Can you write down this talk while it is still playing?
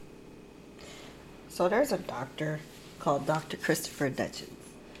So there's a doctor called Dr. Christopher Dutchens.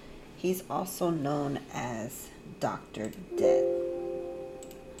 He's also known as Dr. Death.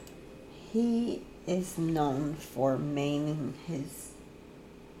 He is known for maiming his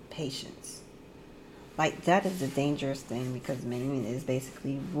patients. Like, that is a dangerous thing, because maiming is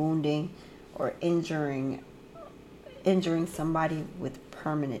basically wounding or injuring somebody with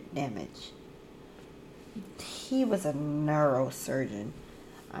permanent damage. He was a neurosurgeon.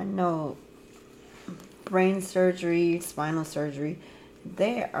 I know brain surgery, spinal surgery,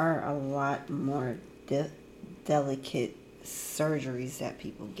 there are a lot more delicate surgeries that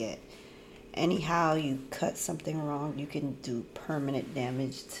people get. Anyhow you cut something wrong, you can do permanent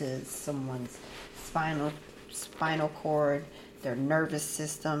damage to someone's spinal cord, their nervous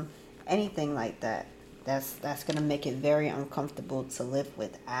system, anything like that. That's going to make it very uncomfortable to live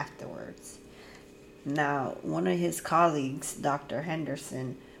with afterwards. Now, one of his colleagues, Dr.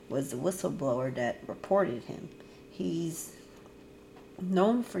 Henderson, was the whistleblower that reported him. He's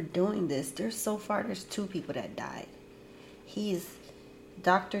known for doing this. There's 2 people that died.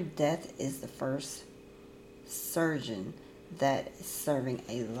 Dr. Death is the first surgeon that is serving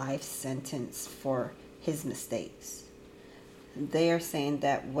a life sentence for his mistakes. They are saying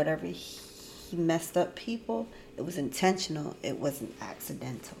that whatever he messed up people, it was intentional, it wasn't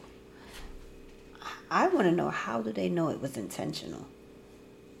accidental. I want to know, how do they know it was intentional?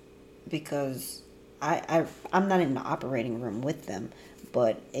 Because I'm not in the operating room with them,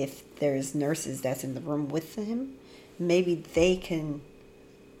 but if there's nurses that's in the room with him, maybe they can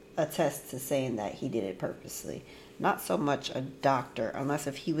attest to saying that he did it purposely. Not so much a doctor, unless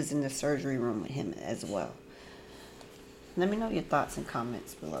if he was in the surgery room with him as well. Let me know your thoughts and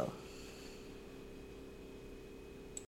comments below.